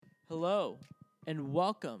Hello, and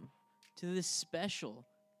welcome to this special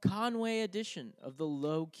Conway edition of the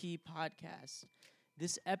Low Key Podcast.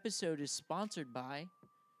 This episode is sponsored by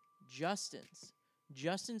Justin's.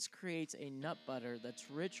 Justin's creates a nut butter that's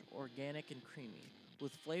rich, organic, and creamy,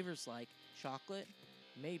 with flavors like chocolate,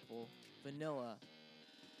 maple, vanilla,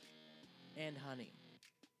 and honey.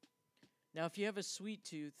 Now, if you have a sweet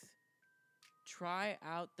tooth, try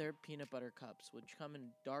out their peanut butter cups, which come in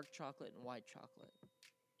dark chocolate and white chocolate.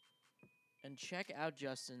 And check out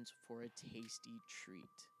Justin's for a tasty treat.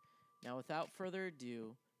 Now, without further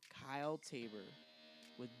ado, Kyle Tabor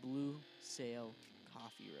with Blue Sail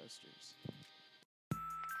Coffee Roasters.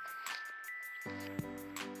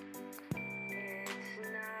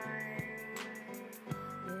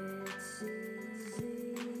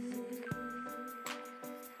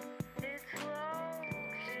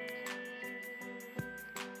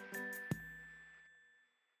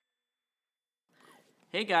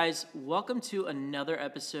 Hey guys, welcome to another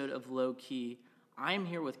episode of Low Key. I am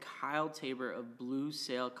here with Kyle Tabor of Blue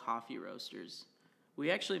Sail Coffee Roasters.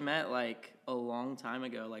 We actually met like a long time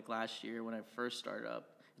ago, like last year when I first started up.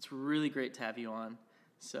 It's really great to have you on,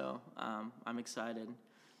 so I'm excited.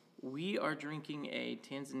 We are drinking a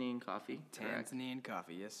Tanzanian coffee. Correct? Tanzanian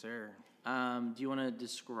coffee, yes sir. Do you want to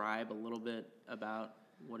describe a little bit about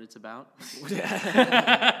what it's about?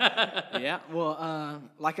 Yeah, well,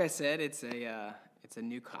 like I said, it's a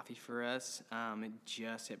new coffee for us. It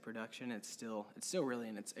just hit production. It's still really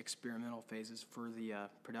in its experimental phases for the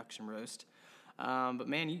production roast. But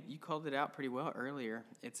man, you called it out pretty well earlier.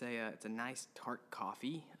 It's a nice tart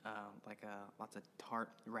coffee, lots of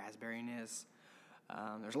tart raspberryness.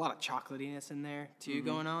 There's a lot of chocolatiness in there too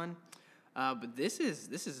going on. But this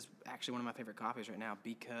is actually one of my favorite coffees right now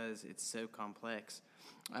because it's so complex.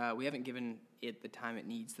 We haven't given it the time it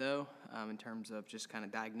needs though, in terms of just kind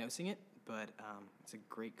of diagnosing it. But it's a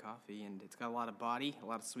great coffee, and it's got a lot of body, a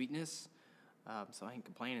lot of sweetness, so I ain't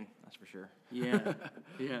complaining, that's for sure. Yeah,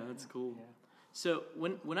 that's cool. Yeah. So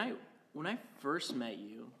when I first met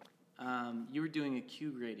you, you were doing a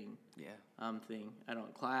Q grading thing,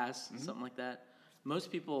 class, something like that.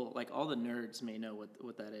 Most people, like all the nerds, may know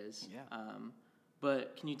what that is. Yeah.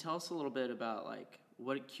 But can you tell us a little bit about like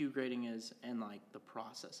what Q grading is and like the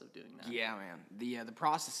process of doing that? Yeah, man. The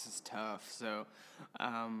process is tough. So,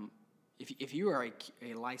 if you are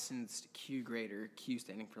a licensed Q grader, Q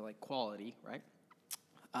standing for like quality, right?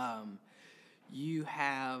 You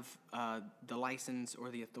have the license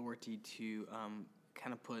or the authority to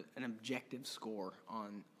kind of put an objective score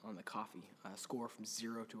on the coffee, a score from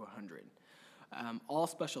 0 to 100. All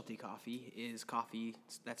specialty coffee is coffee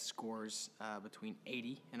that scores between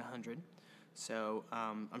 80 and 100. So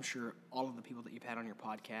I'm sure all of the people that you've had on your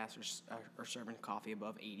podcast are serving coffee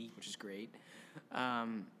above 80, which is great.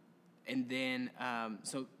 And then,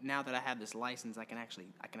 so now that I have this license, I can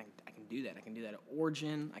do that. I can do that at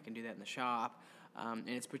Origin. I can do that in the shop. And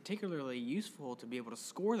it's particularly useful to be able to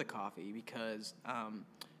score the coffee because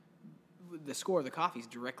the score of the coffee is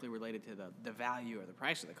directly related to the value or the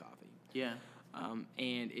price of the coffee. Yeah.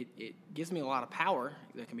 And it gives me a lot of power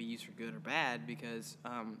that can be used for good or bad because,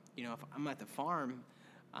 if I'm at the farm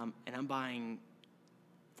and I'm buying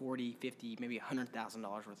 $40,000, $50,000, maybe $100,000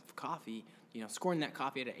 worth of coffee, scoring that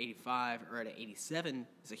coffee at an 85 or at an 87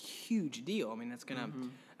 is a huge deal. I mean, that's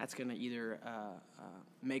gonna either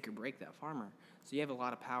make or break that farmer. So you have a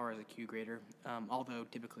lot of power as a Q grader, although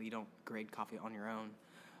typically you don't grade coffee on your own.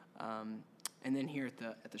 And then here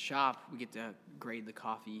at the shop, we get to grade the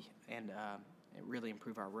coffee and really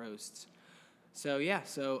improve our roasts. So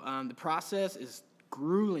the process is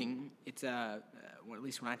grueling. It's at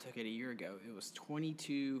least when I took it a year ago, it was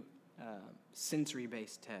 22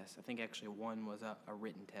 sensory-based tests. I think actually one was a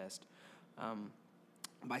written test.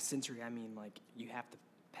 By sensory, I mean like you have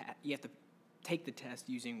to take the test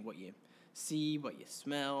using what you see, what you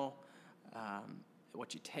smell,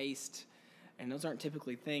 what you taste. And those aren't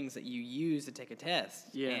typically things that you use to take a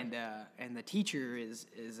test. Yeah. And the teacher is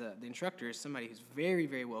the instructor is somebody who's very,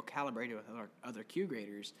 very well calibrated with other Q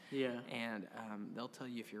graders. Yeah. And they'll tell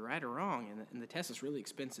you if you're right or wrong. And the test is really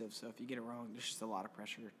expensive. So if you get it wrong, there's just a lot of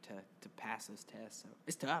pressure to pass those tests. So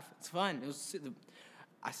it's tough. It's fun.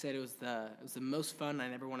 I said it was the most fun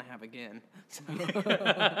I'd ever want to have again. So.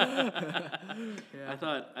 Yeah. I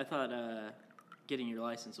thought getting your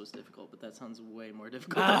license was difficult, but that sounds way more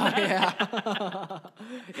difficult. Yeah.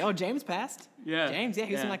 James passed. Yeah. James,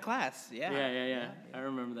 he was in my class. Yeah. I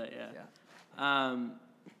remember that, yeah.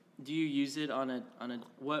 Do you use it on a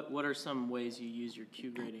what are some ways you use your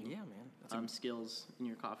Q grading? Yeah, man. Skills in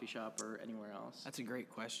your coffee shop or anywhere else? That's a great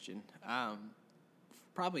question.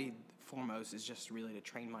 Probably foremost is just really to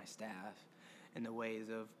train my staff and the ways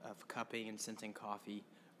of cupping and scenting coffee,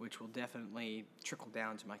 which will definitely trickle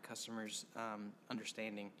down to my customers'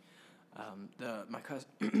 understanding.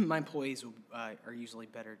 My employees are usually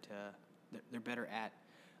they're better at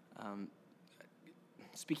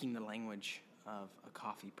speaking the language of a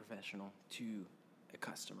coffee professional to a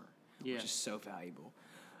customer, which is so valuable.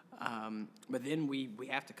 But then we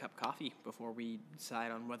have to cup coffee before we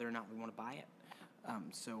decide on whether or not we want to buy it.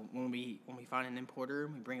 So when we find an importer,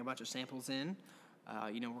 we bring a bunch of samples in.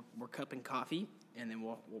 We're cupping coffee, and then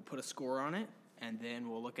we'll put a score on it, and then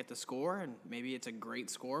we'll look at the score, and maybe it's a great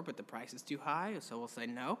score, but the price is too high, so we'll say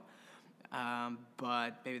no.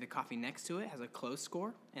 But maybe the coffee next to it has a close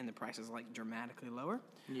score, and the price is like dramatically lower.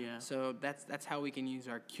 Yeah. So that's how we can use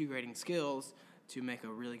our Q grading skills to make a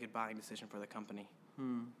really good buying decision for the company.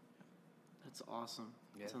 That's awesome.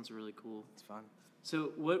 Yeah. That sounds really cool. It's fun.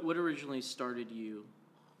 So what originally started you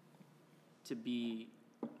to be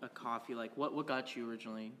a coffee? Like, what got you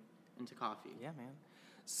originally into coffee? Yeah, man.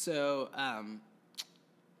 So,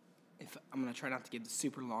 if I'm going to try not to give the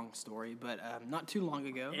super long story, but not too long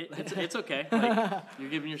ago. It's okay. Like, you're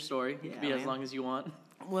giving your story. It can be as long as you want.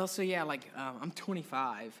 Well, so yeah, I'm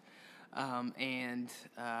 25, and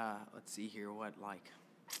let's see here, 4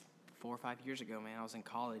 or 5 years ago, man, I was in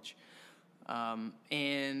college.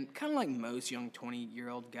 And kind of like most young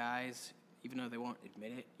 20-year-old guys, even though they won't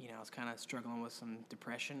admit it, I was kind of struggling with some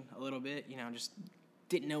depression a little bit, just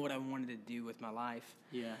didn't know what I wanted to do with my life.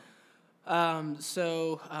 Yeah.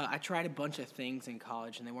 So I tried a bunch of things in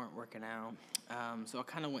college, and they weren't working out. So I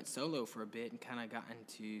kind of went solo for a bit and kind of got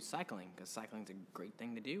into cycling, because cycling's a great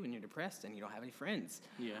thing to do when you're depressed and you don't have any friends.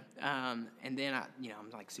 Yeah. And then I'm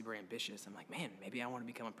like super ambitious. I'm like, man, maybe I want to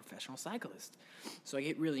become a professional cyclist. So I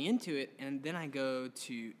get really into it, and then I go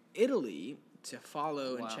to Italy to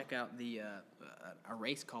follow and check out a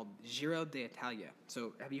race called Giro d'Italia.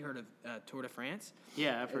 So have you heard of Tour de France?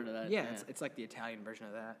 Yeah, I've heard of that. Yeah, it's like the Italian version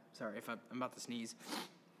of that. Sorry if I'm about to sneeze.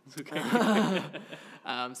 It's okay.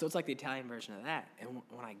 So it's like the Italian version of that. And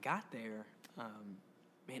when I got there,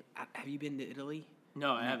 man, have you been to Italy?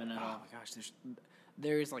 No, I haven't at all. Oh my gosh,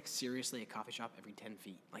 there's like seriously a coffee shop every 10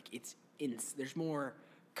 feet. Like there's more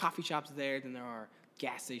coffee shops there than there are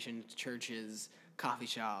gas stations, churches, coffee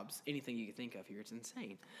shops, anything you can think of here. It's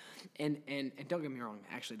insane. And don't get me wrong,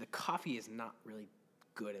 actually, the coffee is not really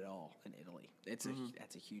good at all in Italy. That's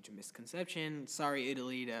a huge misconception. Sorry,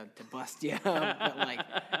 Italy, to bust you, but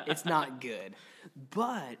it's not good.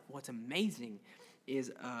 But what's amazing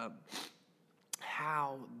is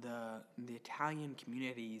how the Italian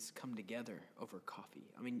communities come together over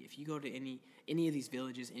coffee. I mean, if you go to any of these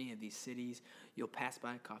villages, any of these cities, you'll pass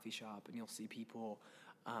by a coffee shop and you'll see people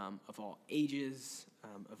of all ages,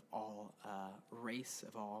 of all race,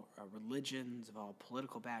 of all religions, of all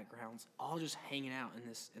political backgrounds, all just hanging out in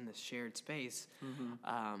this shared space,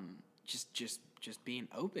 just being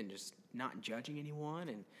open, just not judging anyone,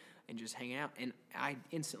 and just hanging out. And I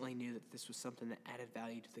instantly knew that this was something that added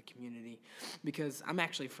value to the community, because I'm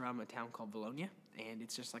actually from a town called Bologna, and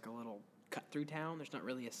it's just like a little cut-through town. There's not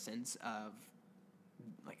really a sense of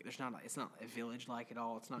it's not a village like at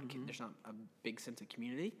all. It's not. There's not a big sense of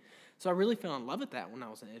community. So I really fell in love with that when I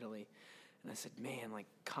was in Italy, and I said, man,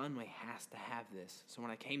 Conway has to have this. So when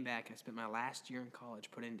I came back, I spent my last year in college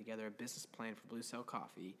putting together a business plan for Blue Cell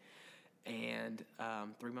Coffee, and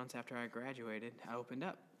 3 months after I graduated, I opened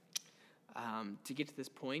up. To get to this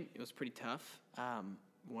point, it was pretty tough.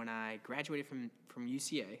 When I graduated from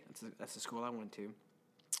UCA, that's the school I went to,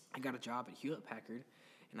 I got a job at Hewlett-Packard.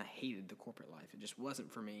 And I hated the corporate life. It just wasn't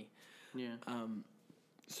for me. Yeah.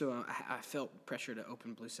 So I felt pressure to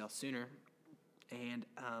open Blue Cell sooner. And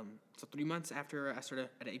so 3 months after I started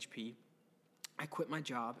at HP, I quit my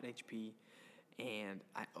job at HP, and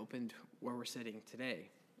I opened where we're sitting today.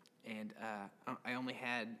 And I only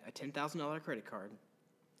had a $10,000 credit card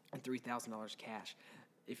and $3,000 cash.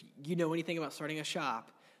 If you know anything about starting a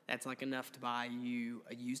shop, that's like enough to buy you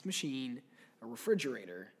a used machine, a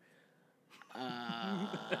refrigerator,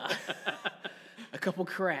 a couple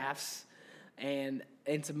crafts, and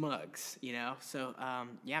some mugs, So,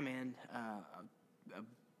 yeah, man, a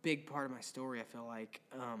big part of my story, I feel like,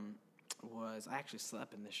 was I actually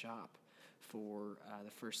slept in the shop for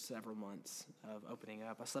the first several months of opening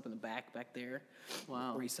up. I slept in the back there.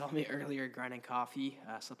 Wow. Where you saw me earlier grinding coffee.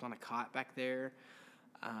 I slept on a cot back there.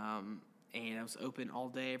 And I was open all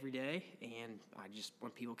day, every day. And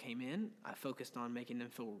when people came in, I focused on making them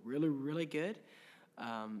feel really, really good.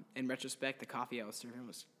 In retrospect, the coffee I was serving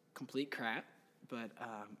was complete crap. But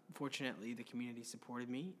fortunately, the community supported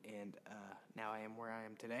me. And now I am where I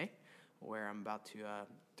am today, where I'm about to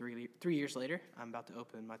 3 years later, I'm about to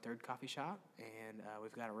open my third coffee shop, and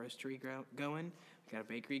we've got a roastery going, we've got a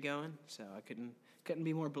bakery going. So I couldn't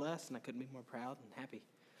be more blessed, and I couldn't be more proud and happy.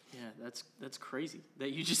 Yeah, that's crazy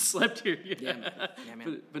that you just slept here. Yeah, man. Yeah,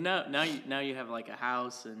 man. But now you have like a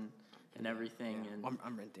house and everything. Yeah. And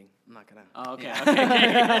I'm renting. I'm not gonna. Oh, okay.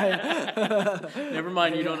 Yeah. Okay. Never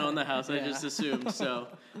mind. You don't own the house. I just assumed. So,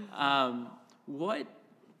 what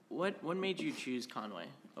made you choose Conway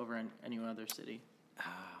over any other city?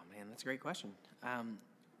 Oh man, that's a great question.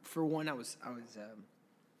 For one,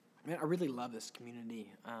 man, I really love this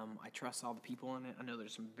community. I trust all the people in it. I know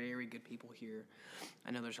there's some very good people here.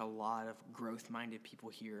 I know there's a lot of growth-minded people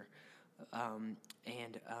here.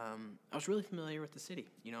 And I was really familiar with the city.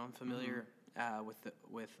 I'm familiar with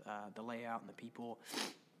the layout and the people,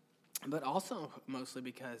 but also mostly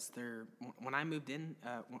because when I moved in,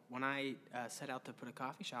 when I set out to put a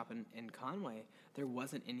coffee shop in Conway, there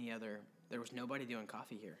was nobody doing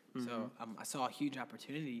coffee here. Mm-hmm. So I saw a huge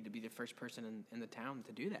opportunity to be the first person in the town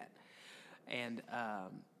to do that. And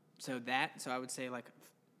so I would say like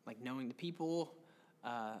knowing the people,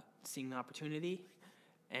 seeing the opportunity.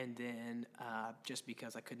 And then just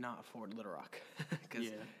because I could not afford Little Rock, because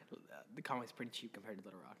the Conway's pretty cheap compared to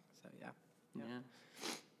Little Rock. So yeah,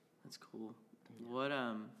 that's cool.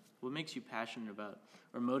 Yeah. What makes you passionate about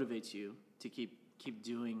or motivates you to keep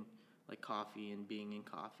doing like coffee and being in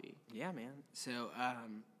coffee? Yeah, man. So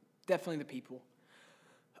definitely the people.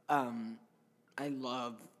 I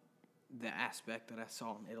love the aspect that I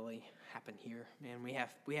saw in Italy happen here. Man, we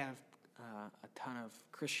have a ton of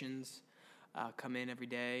Christians. Come in every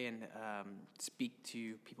day and speak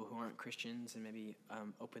to people who aren't Christians and maybe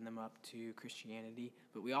open them up to Christianity.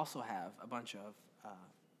 But we also have a bunch of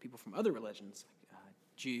people from other religions, like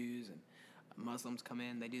Jews and Muslims come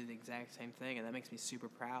in. They do the exact same thing, and that makes me super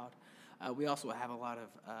proud. We also have a lot of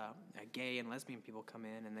gay and lesbian people come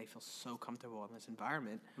in, and they feel so comfortable in this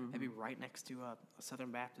environment, mm-hmm. maybe right next to a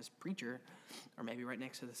Southern Baptist preacher or maybe right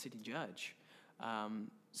next to the city judge.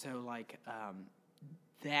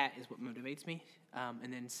 That is what motivates me,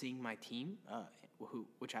 and then seeing my team,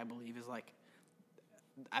 which I believe is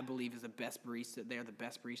the best barista. They're the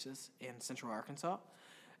best baristas in Central Arkansas,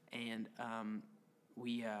 and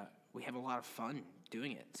we have a lot of fun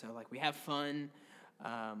doing it. So we have fun.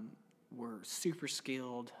 We're super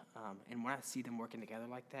skilled, and when I see them working together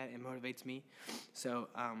like that, it motivates me. So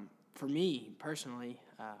for me personally,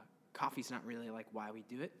 coffee's not really like why we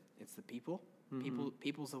do it. It's the people. Mm-hmm.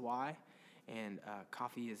 People's the why. And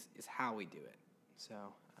coffee is how we do it. So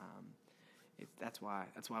that's why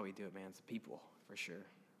we do it, man. It's the people, for sure.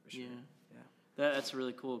 Yeah. That's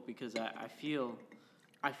really cool because I feel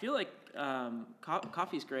like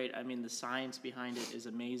coffee's great. I mean, the science behind it is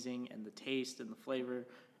amazing, and the taste and the flavor.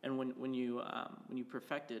 And when you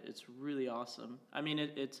perfect it, it's really awesome. I mean,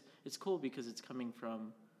 it's cool because it's coming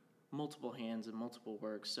from multiple hands and multiple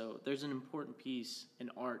works. So there's an important piece in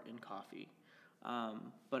art in coffee.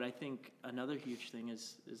 But I think another huge thing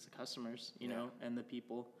is the customers, you know, and the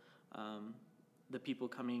people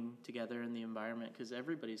coming together in the environment, because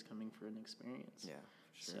everybody's coming for an experience. Yeah,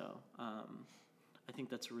 sure. So I think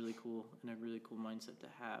that's really cool and a really cool mindset to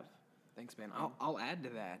have. Thanks, man. I'll add to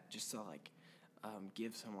that just to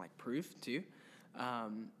give some proof too.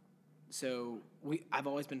 So I've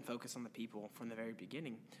always been focused on the people from the very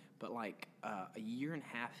beginning. But a year and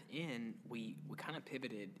a half in, we kind of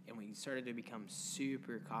pivoted and we started to become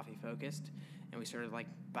super coffee focused, and we started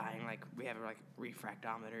buying we have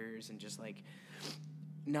refractometers and just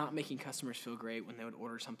not making customers feel great when they would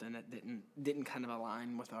order something that didn't kind of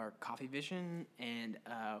align with our coffee vision, and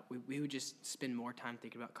we would just spend more time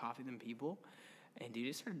thinking about coffee than people, and dude,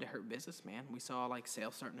 it started to hurt business, man. We saw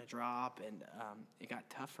sales starting to drop, and it got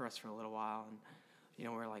tough for us for a little while, and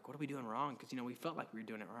we're like, what are we doing wrong? Because, we felt like we were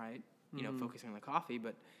doing it right, mm-hmm. Focusing on the coffee.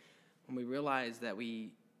 But when we realized that we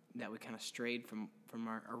kind of strayed from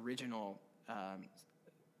our original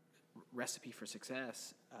recipe for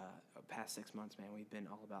success, past 6 months, man, we've been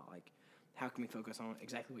all about, how can we focus on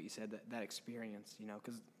exactly what you said, that experience,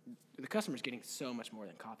 because the customer's getting so much more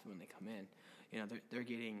than coffee when they come in. They're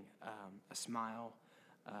getting a smile.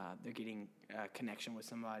 They're getting a connection with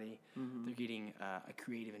somebody. Mm-hmm. They're getting a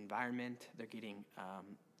creative environment. They're getting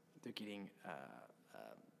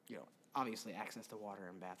obviously access to water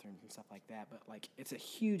and bathrooms and stuff like that. But it's a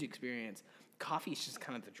huge experience. Coffee is just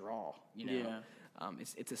kind of the draw, Yeah.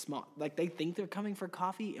 It's a small they think they're coming for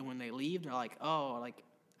coffee, and when they leave, they're like, oh,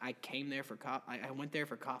 I came there for I went there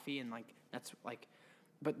for coffee, and that's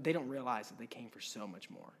but they don't realize that they came for so much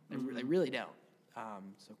more. Mm-hmm. They really don't.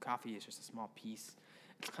 So coffee is just a small piece.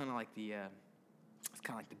 It's kind of like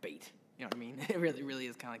the bait. You know what I mean? It really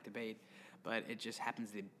is kind of like the bait. but it just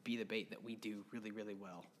happens to be the bait that we do really, really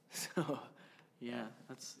well. So, Yeah,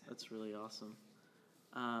 that's really awesome.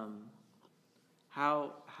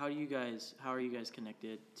 How are you guys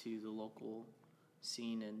connected to the local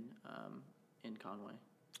scene in Conway?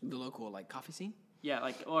 the local like coffee scene. Yeah,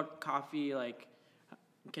 like or coffee, like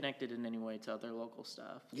connected in any way to other local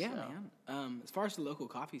stuff. Yeah, so. man. As far as the local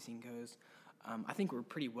coffee scene goes, I think we're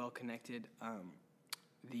pretty well connected.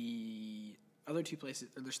 The other two places,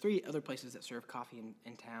 or there's 3 other places that serve coffee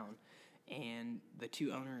in town, and the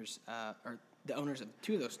 2 owners, or the owners of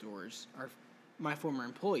 2 of those stores, are my former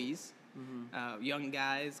employees, young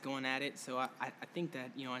guys going at it. So I think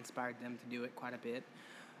that I inspired them to do it quite a bit.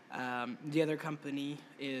 The other company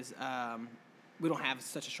is we don't have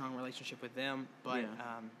such a strong relationship with them, but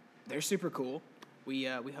they're super cool. We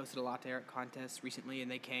hosted a latte art contest recently,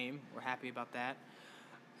 and they came. We're happy about that.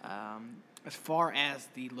 As far as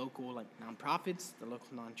the local like nonprofits, the local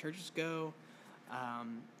non-churches go,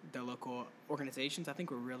 the local organizations, I think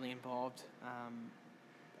we're really involved.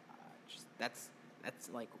 That's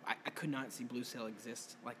like I could not see Blue Sail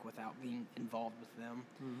exist like without being involved with them.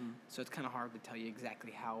 So it's kind of hard to tell you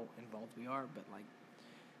exactly how involved we are, but like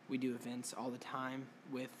we do events all the time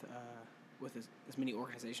with as many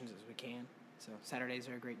organizations as we can. So Saturdays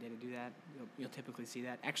are a great day to do that. You'll typically see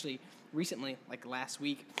that. Actually, recently, like last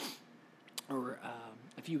week or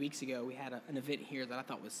a few weeks ago, we had an event here that I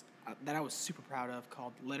thought was that I was super proud of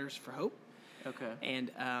called Letters for Hope. Okay.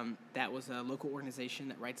 And that was a local organization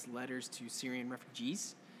that writes letters to Syrian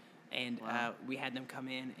refugees. And we had them come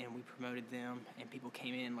in, and we promoted them, and people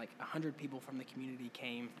came in. Like 100 people from the community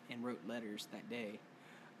came and wrote letters that day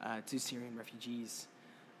to Syrian refugees.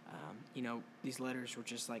 These letters were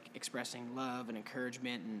just like expressing love and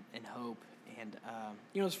encouragement and hope. And,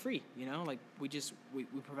 it was free, like we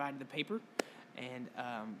provided the paper, and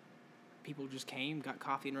people just came, got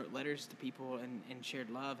coffee, and wrote letters to people and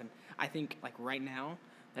shared love. And I think like right now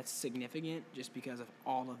that's significant just because of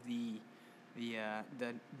all of the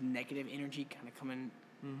negative energy kind of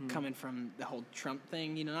coming from the whole Trump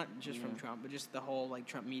thing, not just from Trump, but just the whole like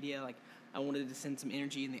Trump media. Like I wanted to send some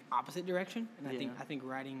energy in the opposite direction, and I think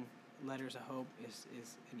writing letters of hope is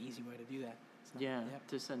an easy way to do that. So,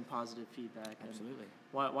 to send positive feedback. Absolutely.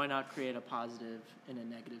 And why not create a positive in a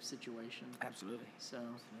negative situation? Absolutely. So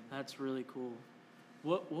that's really cool.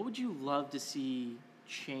 What would you love to see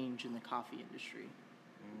change in the coffee industry?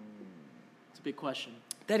 It's a big question.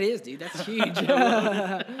 That is, dude. That's huge.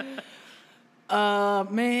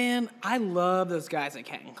 Man, I love those guys at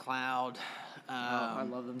Cat and Cloud. I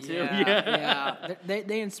love them too. Yeah.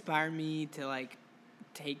 They inspire me to like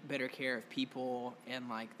take better care of people, and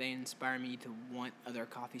like they inspire me to want other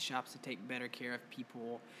coffee shops to take better care of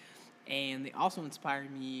people, and they also inspire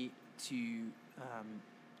me to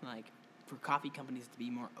like for coffee companies to be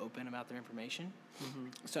more open about their information.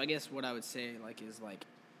 So I guess what I would say like is like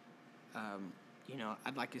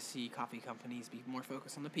I'd like to see coffee companies be more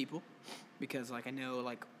focused on the people, because like I know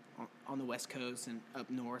like on the West Coast and up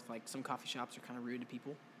north, like some coffee shops are kind of rude to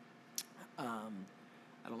people. I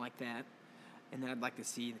don't like that. And then I'd like to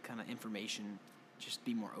see the kind of information just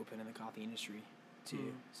be more open in the coffee industry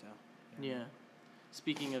too. So yeah.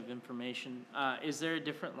 Speaking of information, is there a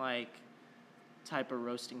different like type of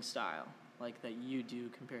roasting style like that you do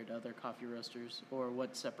compared to other coffee roasters, or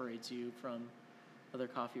what separates you from other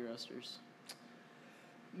coffee roasters?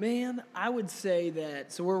 Man, I would say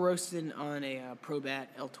that, so we're roasting on a Probat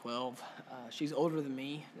L12. She's older than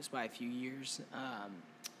me, just by a few years.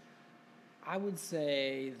 I would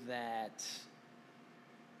say that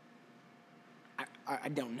I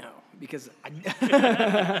don't know, because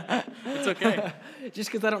it's okay. Just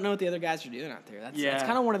because I don't know what the other guys are doing out there. That's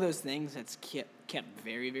kind of one of those things that's kept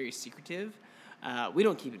very, very secretive. We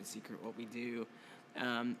don't keep it a secret what we do.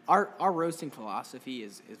 Our roasting philosophy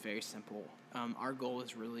is very simple. Our goal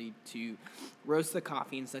is really to roast the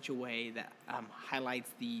coffee in such a way that highlights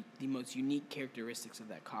the most unique characteristics of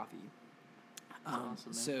that coffee.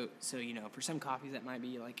 Awesome, so for some coffees that might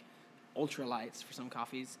be like ultra lights. For some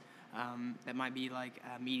coffees that might be like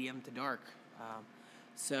medium to dark.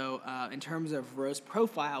 So in terms of roast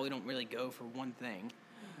profile, we don't really go for one thing.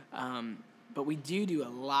 But we do a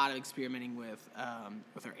lot of experimenting with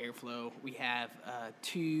our airflow. We have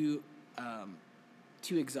two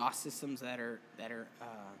exhaust systems that are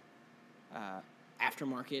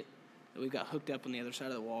aftermarket that we've got hooked up on the other side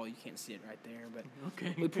of the wall. You can't see it right there, but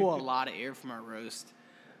we pull a lot of air from our roast.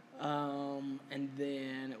 And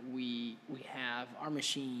then we have our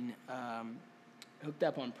machine hooked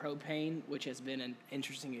up on propane, which has been an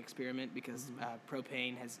interesting experiment because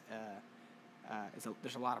propane has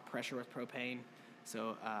there's a lot of pressure with propane.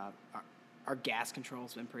 So Our gas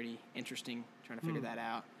control's been pretty interesting, trying to figure that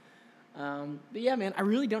out. But yeah, man, I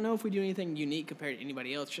really don't know if we do anything unique compared to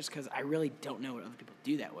anybody else, just because I really don't know what other people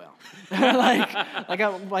do that well.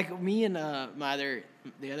 like me and the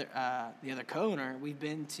other co-owner, we've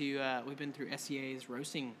been through SCA's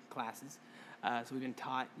roasting classes, so we've been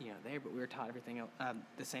taught there, but we were taught everything else,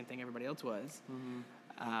 the same thing everybody else was.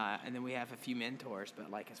 And then we have a few mentors,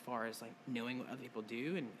 but like as far as like knowing what other people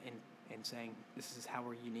do and saying this is how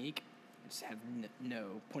we're unique, I just have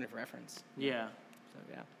no point of reference. Yeah. So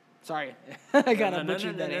yeah. Sorry, I got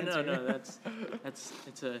butchered that answer. No.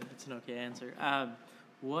 It's an okay answer.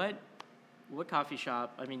 What coffee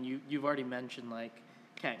shop? I mean, you've already mentioned like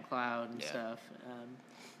Cat and Cloud and stuff.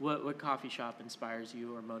 What coffee shop inspires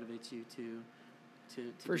you or motivates you to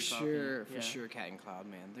for do sure, coffee? For sure, Cat and Cloud,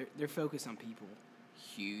 man. They're focused on people,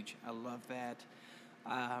 huge. I love that.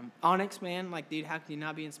 Onyx, man, like dude, how can you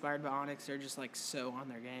not be inspired by Onyx? They're just like so on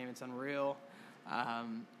their game. It's unreal.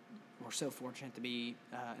 We're so fortunate to be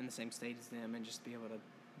in the same state as them and just be able to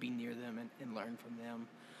be near them and learn from them.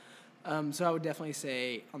 So I would definitely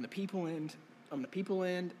say on the people end,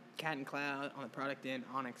 Cat and Cloud. On the product end,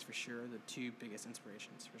 Onyx for sure. The two biggest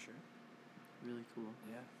inspirations for sure. Really cool.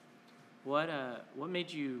 Yeah. What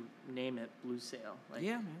made you name it Blue Sail? Like,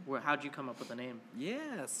 yeah, man. How'd you come up with the name?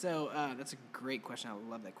 Yeah, so that's a great question. I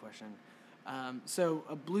love that question. So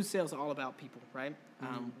Blue Sail is all about people, right?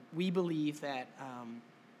 We believe that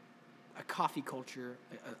a coffee culture,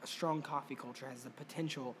 a strong coffee culture, has the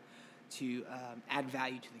potential to add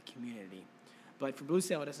value to the community. But for Blue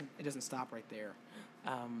Sail, it doesn't stop right there.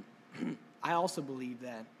 I also believe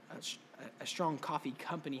that a strong coffee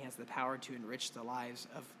company has the power to enrich the lives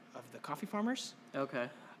of the coffee farmers. Okay.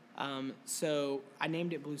 So I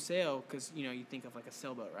named it Blue Sail because you think of like a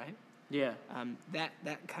sailboat, right? Yeah. That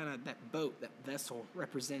boat, that vessel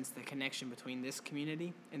represents the connection between this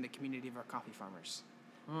community and the community of our coffee farmers.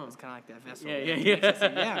 Oh. It's kind of like that vessel. Yeah.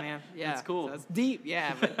 Yeah, man. Yeah. That's cool. So it's deep,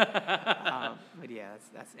 yeah. But yeah,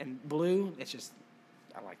 that's and blue. It's just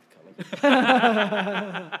I like the color.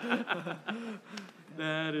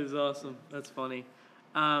 That is awesome. That's funny.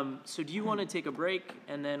 So do you want to take a break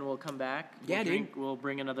and then we'll come back? Dude. We'll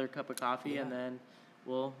bring another cup of coffee and then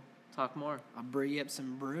we'll talk more. I'll brew you up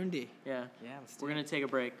some Burundi. Yeah. Yeah. We're gonna take a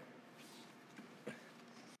break.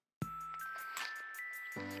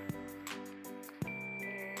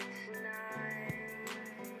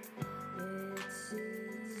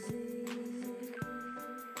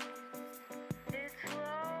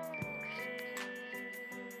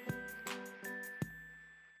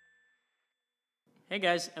 Hey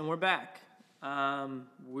guys, and we're back.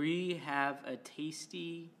 We have a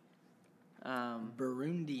tasty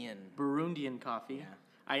Burundian coffee. Yeah.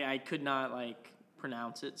 I could not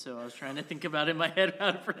pronounce it, so I was trying to think about in my head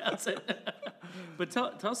how to pronounce it. But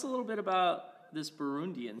tell us a little bit about this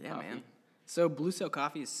Burundian coffee. Man. So Blue Sail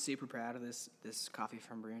Coffee is super proud of this coffee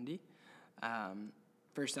from Burundi.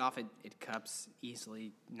 First off, it cups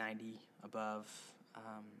easily 90 above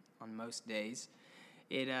on most days.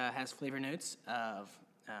 It has flavor notes of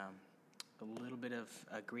a little bit of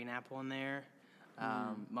green apple in there,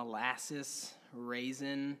 molasses,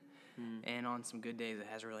 raisin, and on some good days it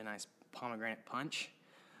has a really nice pomegranate punch,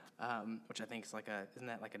 which I think is isn't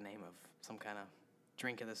that like a name of some kind of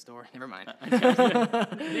drink at the store? Never mind.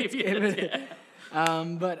 Maybe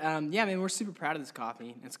yeah, man, we're super proud of this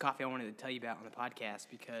coffee. It's coffee I wanted to tell you about on the podcast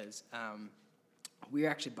because we're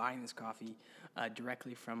actually buying this coffee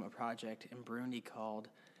directly from a project in Burundi called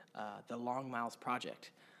the Long Miles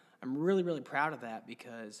Project. I'm really, really proud of that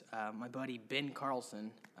because my buddy Ben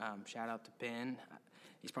Carlson, shout out to Ben.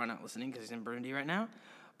 He's probably not listening because he's in Burundi right now.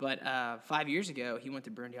 But 5 years ago, he went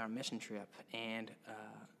to Burundi on a mission trip, and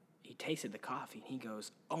he tasted the coffee. And he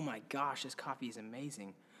goes, "Oh my gosh, this coffee is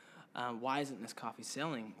amazing. Why isn't this coffee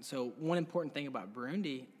selling?" So one important thing about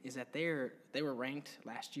Burundi is that they were ranked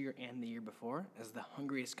last year and the year before as the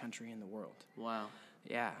hungriest country in the world. Wow.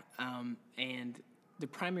 Yeah. And the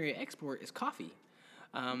primary export is coffee.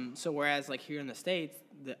 So whereas here in the States,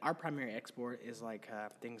 our primary export is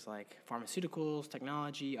things like pharmaceuticals,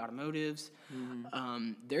 technology, automotives.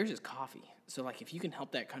 Theirs is coffee. So if you can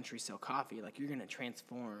help that country sell coffee, you're going to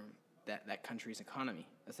transform that country's economy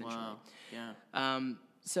essentially. Wow. Yeah.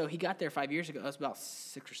 So he got there 5 years ago. That's about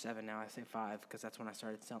 6 or 7 now. I say 5 because that's when I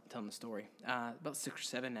started telling the story. About 6 or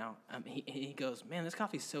 7 now. He goes, "Man, this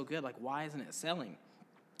coffee's so good. Why isn't it selling?"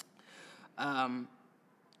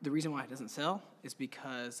 The reason why it doesn't sell is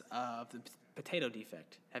because of the potato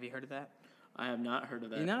defect. Have you heard of that? I have not heard of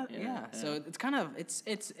that. You know, yeah. So it's kind of it's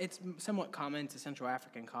somewhat common to Central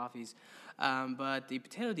African coffees, but the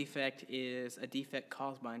potato defect is a defect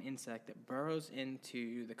caused by an insect that burrows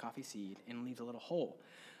into the coffee seed and leaves a little hole.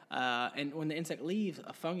 And when the insect leaves,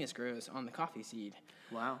 a fungus grows on the coffee seed.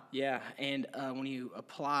 Wow. Yeah, and when you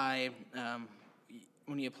apply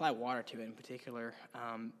water to it in particular,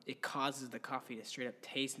 it causes the coffee to straight up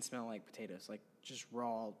taste and smell like potatoes, like just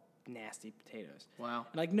raw, nasty potatoes. Wow.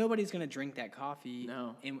 And, like, nobody's going to drink that coffee.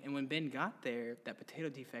 No. And when Ben got there, that potato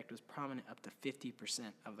defect was prominent up to 50%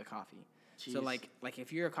 of the coffee. Jeez. So, like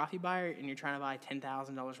if you're a coffee buyer and you're trying to buy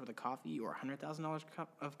 $10,000 worth of coffee or $100,000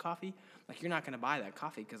 of coffee, like, you're not going to buy that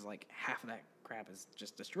coffee because, like, half of that crap is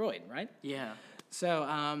just destroyed, right? Yeah.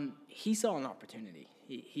 So he saw an opportunity.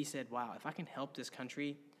 He said, wow, if I can help this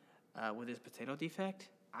country with this potato defect,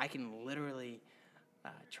 I can literally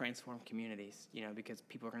transform communities, because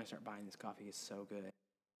people are going to start buying this coffee. It's so good.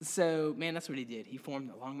 So, man, that's what he did. He formed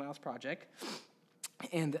the Long Miles Project,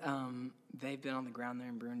 and they've been on the ground there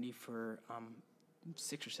in Burundi for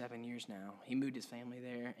 6 or 7 years now. He moved his family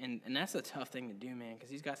there, and that's a tough thing to do, man, because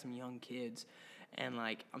he's got some young kids, and,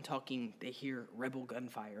 like, I'm talking, they hear rebel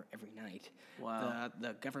gunfire every night. Wow.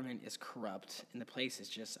 The government is corrupt, and the place is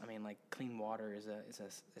just, clean water is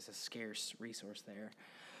a scarce resource there.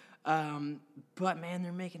 But man,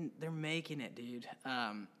 they're making it, dude.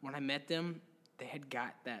 When I met them, they had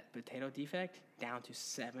got that potato defect down to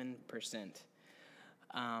 7%,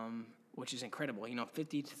 which is incredible.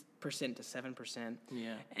 50% to 7%.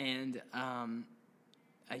 Yeah. And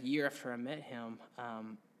a year after I met him,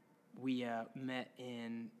 we met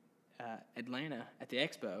in Atlanta at the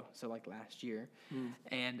expo, so like last year,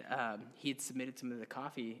 and he had submitted some of the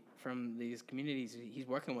coffee from these communities he's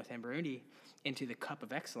working with in Burundi into the Cup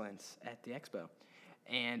of Excellence at the expo,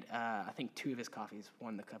 and I think 2 of his coffees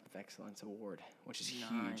won the Cup of Excellence award, which is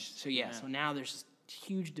huge. So so now there's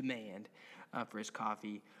huge demand for his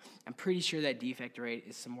coffee. I'm pretty sure that defect rate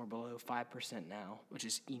is somewhere below 5% now, which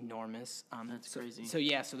is enormous. That's crazy. So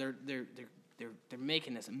they're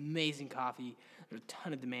making this amazing coffee. There's a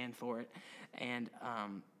ton of demand for it, and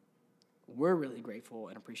we're really grateful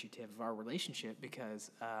and appreciative of our relationship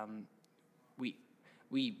because we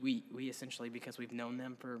essentially, because we've known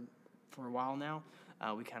them for a while now,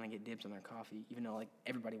 we kind of get dibs on their coffee, even though like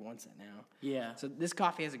everybody wants it now. Yeah. So this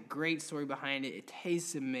coffee has a great story behind it. It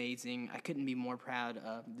tastes amazing. I couldn't be more proud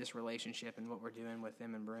of this relationship and what we're doing with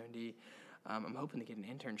them in Burundi. I'm hoping to get an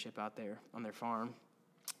internship out there on their farm.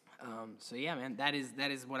 So yeah, man, that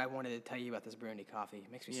is what I wanted to tell you about this Burundi coffee.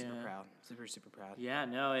 It makes me super proud, super proud. Yeah,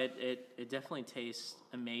 no, it definitely tastes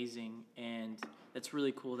amazing, and it's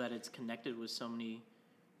really cool that it's connected with so many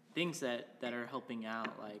things that are helping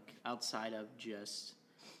out, like outside of just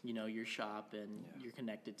your shop, and you're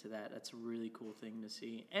connected to that. That's a really cool thing to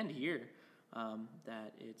see and hear,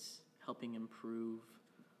 that it's helping improve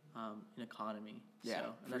an economy. Yeah,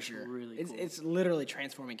 so, and that's sure. Really cool. It's literally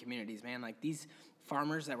transforming communities, man. Like these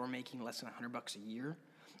farmers that were making less than $100 a year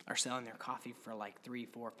are selling their coffee for like $3,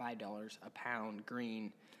 $4, $5 a pound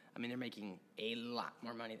green. They're making a lot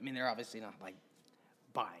more money. They're obviously not like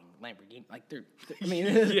buying Lamborghini. Like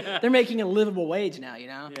they're making a livable wage now,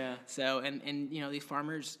 Yeah. So and these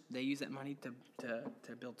farmers, they use that money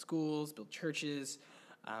to build schools, build churches,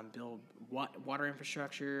 build water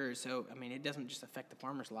infrastructure. So it doesn't just affect the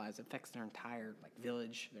farmers' lives; it affects their entire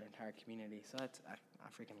village, their entire community. So I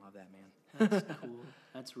freaking love that, man. That's cool.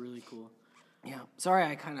 That's really cool. Yeah. Sorry,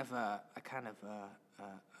 I kind of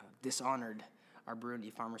dishonored our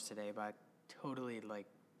Burundi farmers today by totally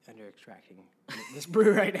under extracting this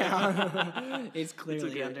brew right now. It's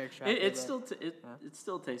clearly under extracted. It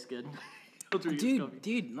still tastes good.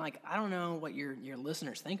 Dude, I don't know what your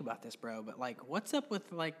listeners think about this, bro, but what's up with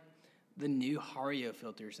the new Hario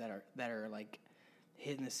filters that are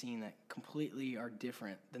hitting the scene that completely are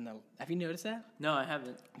different than the. Have you noticed that? No, I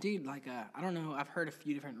haven't. Dude, I don't know. I've heard a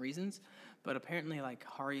few different reasons, but apparently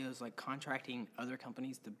Hario's contracting other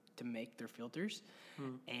companies to make their filters,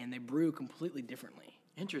 and they brew completely differently.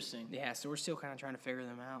 Interesting. Yeah, so we're still kind of trying to figure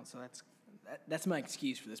them out. So that's my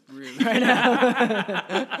excuse for this brew right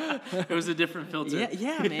now. It was a different filter.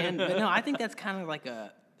 Yeah, man. But no, I think that's kind of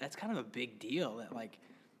a big deal that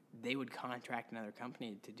they would contract another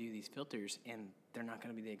company to do these filters, and they're not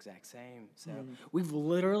going to be the exact same. So we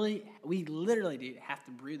literally dude, have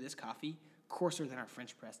to brew this coffee coarser than our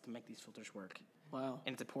French press to make these filters work. Wow.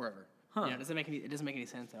 And it's a pour over. Huh. It doesn't make any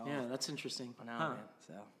sense at all. Yeah, that's interesting. I know, man.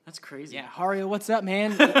 So that's crazy. Yeah, Hario, what's up,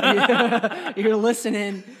 man? You're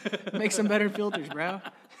listening. Make some better filters, bro.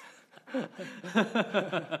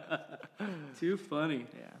 Too funny.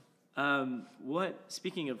 Yeah.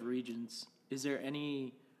 Speaking of regions, is there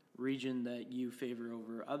any region that you favor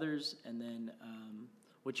over others, and then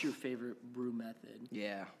what's your favorite brew method?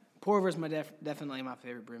 Yeah. Pour over is definitely my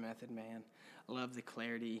favorite brew method, man. I love the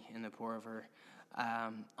clarity in the pour over.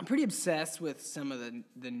 I'm pretty obsessed with some of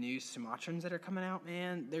the new Sumatrans that are coming out,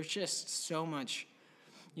 man. There's just so much,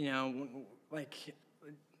 like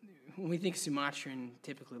when we think Sumatran,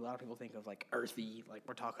 typically a lot of people think of like earthy, like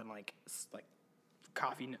we're talking like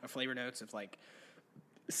coffee flavor notes of like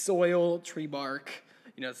soil, tree bark,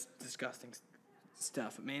 it's disgusting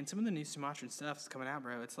stuff. But man, some of the new Sumatran stuff is coming out,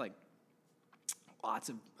 bro. It's like lots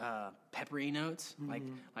of peppery notes.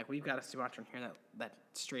 Mm-hmm. Like we've got a Sumatran here that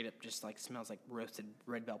straight up just like smells like roasted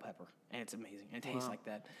red bell pepper, and it's amazing. And it tastes like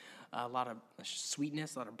that. A lot of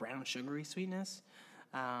sweetness, a lot of brown sugary sweetness,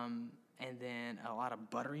 and then a lot of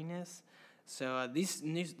butteriness. So these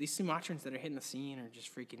Sumatrans that are hitting the scene are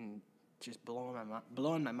just freaking just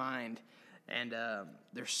blowing my mind. And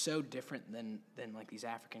they're so different than like these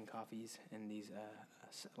African coffees and these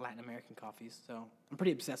Latin American coffees. So I'm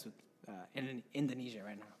pretty obsessed with Indonesia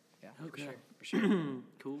right now. Yeah, okay. for sure.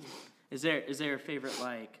 Cool. Is there a favorite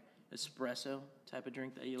like espresso type of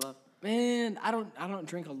drink that you love? Man, I don't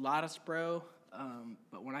drink a lot of Spro,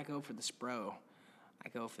 but when I go for the Spro, I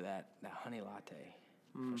go for that honey latte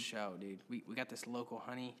for show, dude. We got this local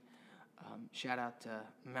honey. Shout out to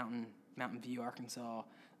Mountain View, Arkansas.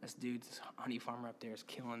 This honey farmer up there is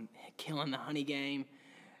killing the honey game,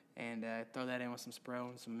 and throw that in with some Spro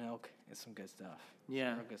and some milk. It's some good stuff.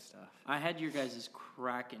 Yeah, some good stuff. I had your guys'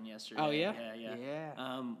 Kraken yesterday. Oh yeah,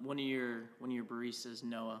 yeah. One of your baristas,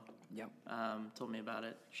 Noah. Yep. Told me about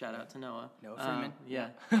it. Shout out to Noah. Noah Freeman. Yeah.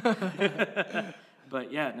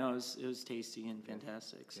 But yeah, no, it was tasty and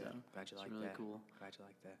fantastic. So glad you like really that. Cool. Glad you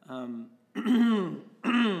like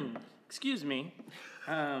that. Excuse me.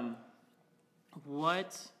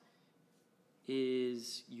 What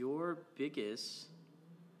is your biggest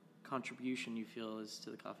contribution you feel is to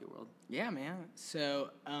the coffee world? Yeah, man.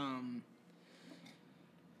 So,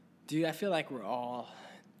 dude, I feel like we're all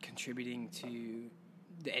contributing to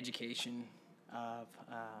the education of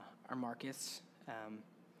our markets.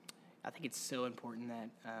 I think it's so important that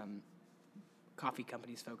coffee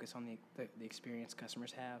companies focus on the experience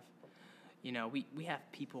customers have. We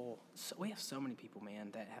have people. We have so many people, man,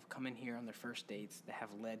 that have come in here on their first dates that have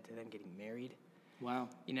led to them getting married. Wow.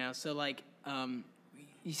 So like,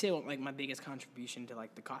 you say like my biggest contribution to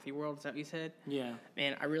like the coffee world. Is that what you said? Yeah.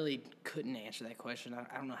 Man, I really couldn't answer that question.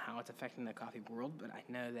 I don't know how it's affecting the coffee world, but I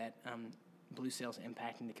know that Blue Sail's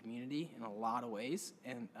impacting the community in a lot of ways,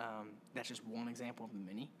 and that's just one example of the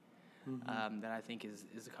many that I think is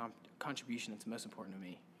a contribution that's most important to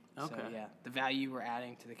me. Okay. So, yeah, the value we're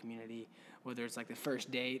adding to the community, whether it's like the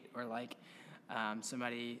first date or like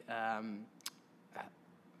somebody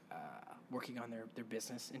working on their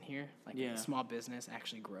business in here, like a small business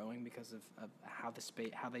actually growing because of how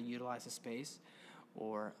they utilize the space,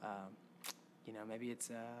 or maybe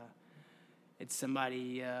it's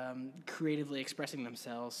somebody creatively expressing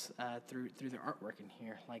themselves through their artwork in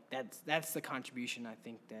here. Like that's the contribution I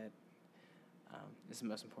think that is the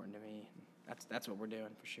most important to me. That's what we're doing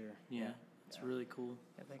for sure. Yeah, it's really cool.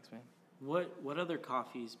 Yeah, thanks, man. What other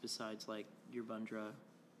coffees besides like your Bundra?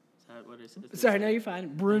 Is that what it is? Sorry, no, you're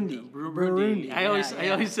fine. Burundi. Burundi. I always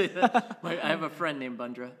say that. I have a friend named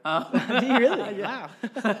Bundra. Do you really? Yeah.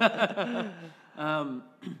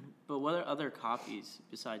 But what are other coffees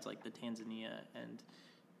besides like the Tanzania and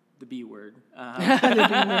the B word?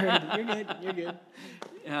 The B word. You're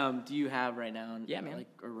good. Do you have right now? Yeah, man. Like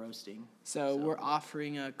a roasting. So we're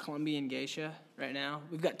offering a Colombian geisha right now.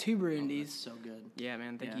 We've got 2 Burundis. So good. Yeah,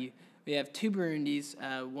 man. Thank you. We have 2 Burundis.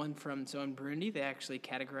 One in Burundi, they actually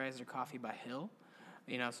categorize their coffee by hill.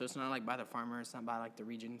 So it's not like by the farmer. It's not by like the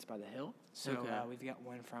region. It's by the hill. So we've got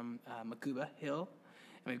one from Makuba Hill,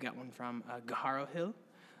 and we've got one from Gaharo Hill.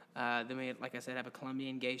 Then we, like I said, have a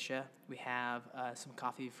Colombian geisha. We have some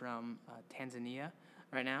coffee from Tanzania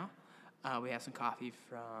right now. We have some coffee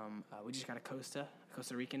from, we just got a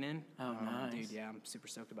Costa Rican in. Oh, nice. Dude, yeah, I'm super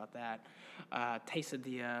stoked about that. Tasted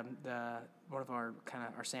the one of our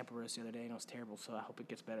sample roasts the other day, and it was terrible, so I hope it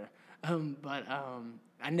gets better. But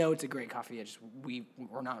I know it's a great coffee.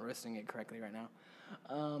 We're not roasting it correctly right now.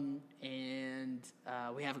 And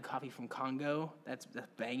we have a coffee from Congo. That's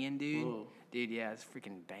banging, dude. Whoa. Dude, yeah, it's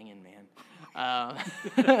freaking banging, man.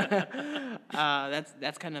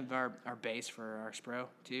 That's kind of our base for our Spro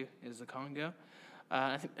too, is the Congo.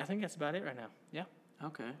 I think that's about it right now. Yeah.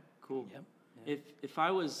 Okay. Cool. Yep. Yeah. If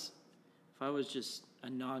I was just a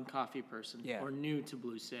non-coffee person or new to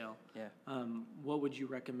Blue Sail, what would you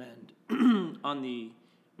recommend on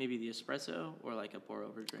maybe the espresso or like a pour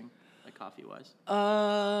over drink? like coffee-wise?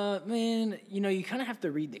 Man, you kind of have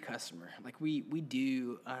to read the customer. Like we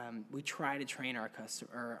do, we try to train our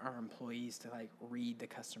our employees to like read the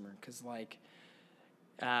customer, because like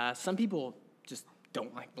some people just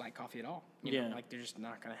don't like black coffee at all. You know, like they're just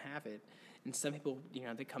not gonna have it. And some people,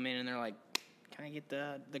 they come in and they're like, "Can I get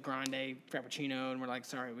the grande frappuccino?" And we're like,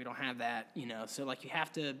 "Sorry, we don't have that." So like you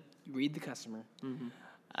have to read the customer.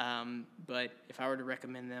 Mm-hmm. But if I were to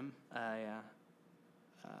recommend them an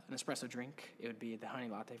espresso drink, it would be the honey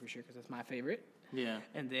latte for sure, because that's my favorite. Yeah.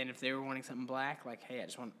 And then if they were wanting something black, like, hey, I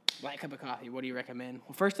just want a black cup of coffee, what do you recommend?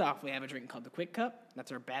 Well, first off, we have a drink called the Quick Cup.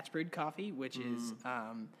 That's our batch brewed coffee, which is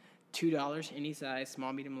 $2 any size,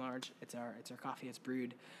 small, medium, large. It's our coffee that's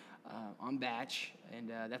brewed on batch, and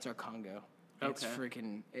that's our Congo. Okay. It's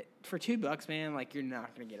freaking for $2, man. Like, you're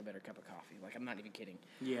not gonna get a better cup of coffee. Like, I'm not even kidding.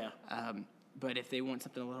 Yeah. But if they want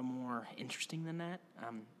something a little more interesting than that,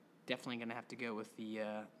 definitely gonna have to go with the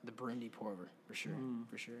Burundi pour over for sure.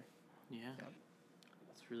 For sure. Yeah.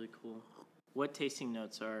 That's really cool. What tasting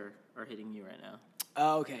notes are hitting you right now?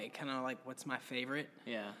 Oh, okay, kind of like what's my favorite?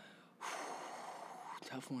 Yeah.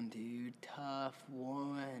 Tough one, dude. Tough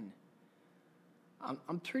one.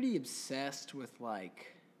 I'm pretty obsessed with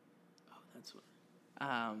like. Oh, that's what.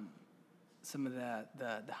 Some of the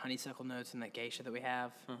honeysuckle notes and the geisha that we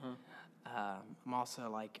have. I'm also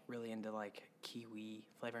like really into like kiwi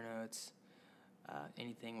flavor notes.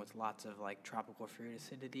 Anything with lots of like tropical fruit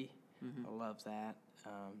acidity. I love that.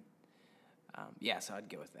 So I'd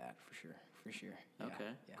go with that for sure. Yeah,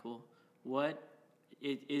 okay, cool. What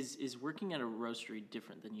is working at a roastery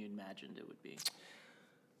different than you imagined it would be?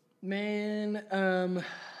 Man, no,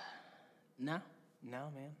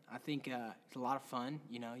 man. I think it's a lot of fun.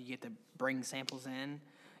 You get to bring samples in,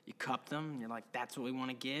 you cup them, and you're like, that's what we want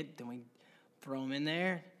to get. Then we throw them in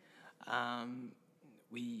there.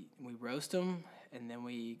 We roast them, and then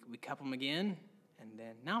we cup them again. And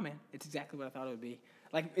then, no, man, it's exactly what I thought it would be.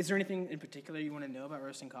 Like, is there anything in particular you want to know about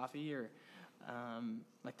roasting coffee, or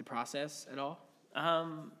like the process at all? I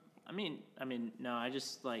mean, no. I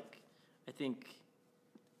just like, I think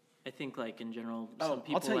like in general, some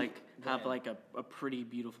people like have like a pretty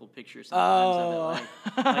beautiful picture sometimes of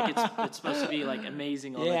it. Like it's supposed to be like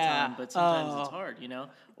amazing all the time, but sometimes it's hard,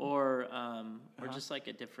 or just like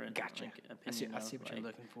a different like, opinion. I see what you're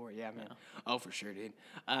looking for. Yeah, man. Oh, for sure, dude.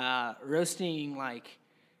 Roasting, like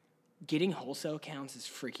getting wholesale accounts is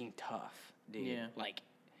freaking tough, dude. Yeah. Like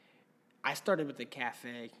I started with the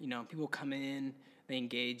cafe. People come in, they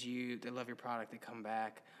engage you, they love your product, they come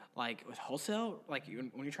back. Like with wholesale, like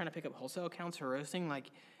when you're trying to pick up wholesale accounts for roasting,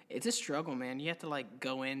 like it's a struggle, man. You have to like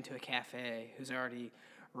go into a cafe who's already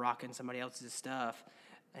rocking somebody else's stuff,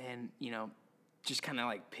 and just kind of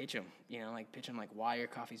like pitch them, like why your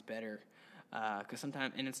coffee's better. Because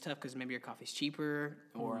sometimes, and it's tough because maybe your coffee's cheaper,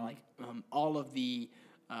 or like all of the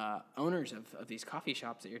owners of these coffee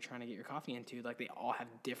shops that you're trying to get your coffee into, like they all have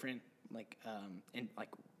different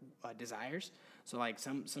desires. So like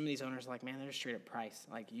some of these owners are like, man, they're just straight up price.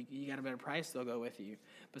 Like you got a better price, they'll go with you.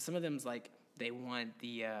 But some of them's like they want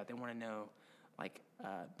to know like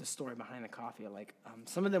the story behind the coffee. Like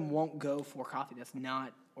some of them won't go for coffee that's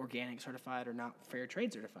not organic certified or not fair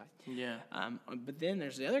trade certified. Yeah. But then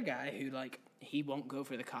there's the other guy who like he won't go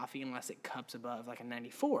for the coffee unless it cups above like a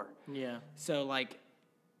 94. Yeah. So like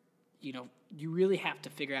you really have to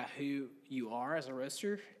figure out who you are as a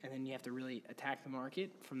roaster, and then you have to really attack the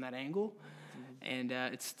market from that angle. And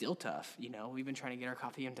it's still tough. We've been trying to get our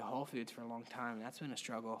coffee into Whole Foods for a long time, and that's been a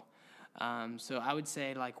struggle. So I would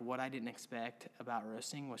say, like, what I didn't expect about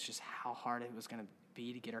roasting was just how hard it was going to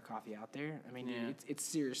be to get our coffee out there. I mean, it's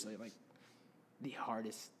seriously, like, the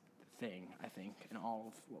hardest thing, I think, in all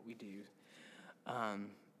of what we do.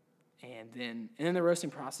 And then the roasting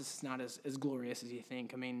process is not as glorious as you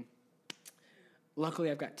think. I mean,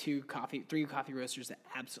 luckily, I've got 3 coffee roasters that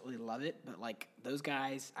absolutely love it. But like those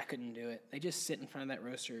guys, I couldn't do it. They just sit in front of that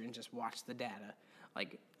roaster and just watch the data,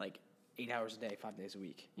 like 8 hours a day, 5 days a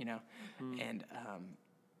week, And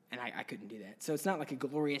I couldn't do that. So it's not like a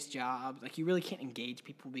glorious job. Like you really can't engage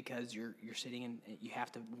people because you're sitting and you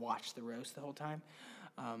have to watch the roast the whole time.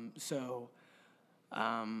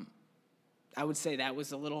 I would say that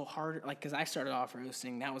was a little harder. Like because I started off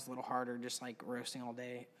roasting, that was a little harder, just like roasting all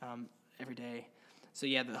day, every day. So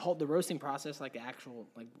yeah, the roasting process, like the actual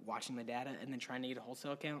like watching the data and then trying to get a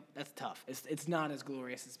wholesale account, that's tough. It's not as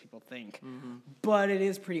glorious as people think, but it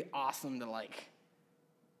is pretty awesome to like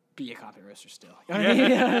be a coffee roaster still. You know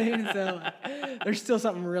what I mean? So there's still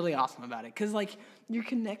something really awesome about it because like you're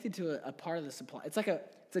connected to a part of the supply. It's like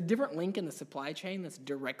it's a different link in the supply chain that's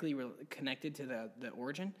directly connected to the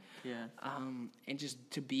origin. Yeah. And just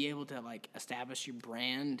to be able to like establish your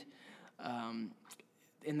brand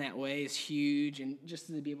in that way is huge, and just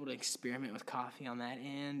to be able to experiment with coffee on that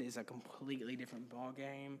end is a completely different ball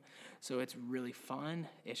game. So it's really fun.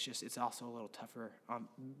 It's also a little tougher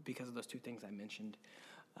because of those two things I mentioned.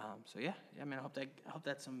 So yeah, man. I hope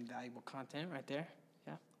that's some valuable content right there.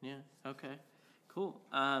 Yeah. Yeah. Okay. Cool.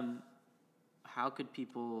 How could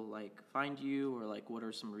people like find you, or like what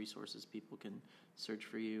are some resources people can search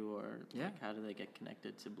for you, or like how do they get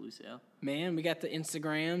connected to Blue Sail? Man, we got the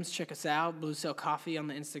Instagrams. Check us out, Blue Sail Coffee on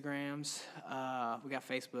the Instagrams. We got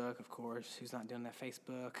Facebook, of course. Who's not doing that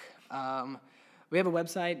Facebook? We have a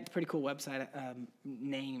website, pretty cool website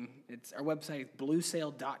name. Our website is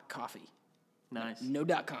bluesail.coffee. Nice. No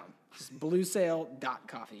 .com. Just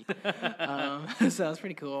bluesail.coffee. So that's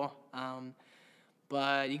pretty cool.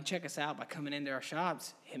 But you can check us out by coming into our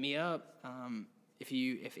shops. Hit me up.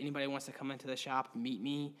 If anybody wants to come into the shop and meet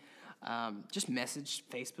me, just message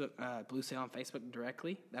Facebook, Blue Sail on Facebook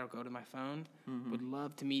directly. That'll go to my phone. Mm-hmm. Would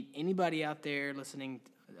love to meet anybody out there listening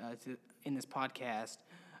in this podcast.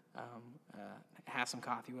 Have some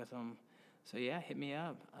coffee with them. So yeah, hit me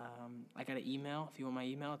up. I got an email. If you want my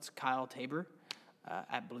email, it's Kyle Tabor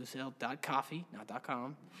at bluesail.coffee, not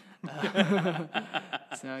 .com.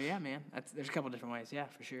 So yeah, man, there's a couple different ways. Yeah,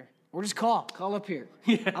 for sure. Or just call up here.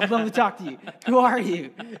 I'd love to talk to you. Who are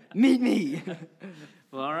you? Meet me.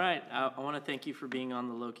 Well, all right. I want to thank you for being on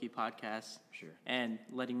the Low Key podcast. Sure. And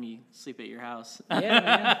letting me sleep at your house. Yeah,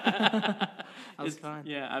 man. That was fun.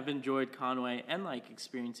 Yeah, I've enjoyed Conway and like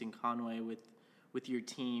experiencing Conway with your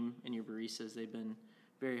team and your baristas. They've been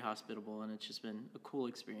very hospitable, and it's just been a cool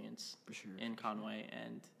experience for sure in Conway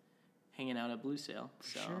and hanging out at Blue Sail.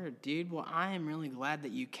 For sure, dude. Well, I am really glad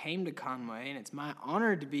that you came to Conway, and it's my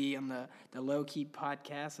honor to be on the Low Key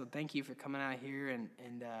podcast. So thank you for coming out here and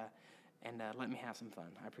let me have some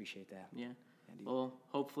fun. I appreciate that. Yeah. Well,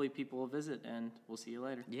 hopefully people will visit, and we'll see you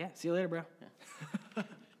later. Yeah. See you later, bro. Yeah.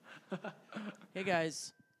 Hey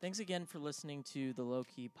guys, thanks again for listening to the Low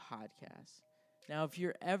Key podcast. Now, if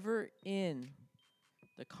you're ever in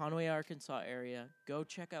the Conway, Arkansas area, go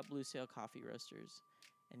check out Blue Sail Coffee Roasters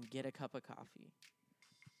and get a cup of coffee.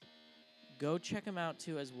 Go check them out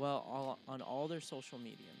too as well on all their social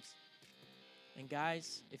mediums. And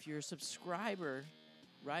guys, if you're a subscriber,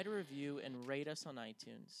 write a review and rate us on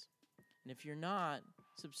iTunes. And if you're not,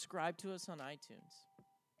 subscribe to us on iTunes.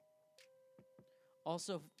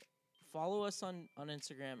 Also, follow us on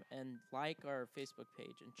Instagram and like our Facebook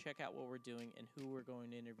page and check out what we're doing and who we're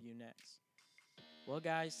going to interview next. Well,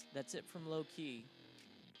 guys, that's it from Low Key.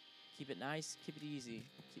 Keep it nice, keep it easy,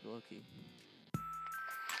 keep it low key.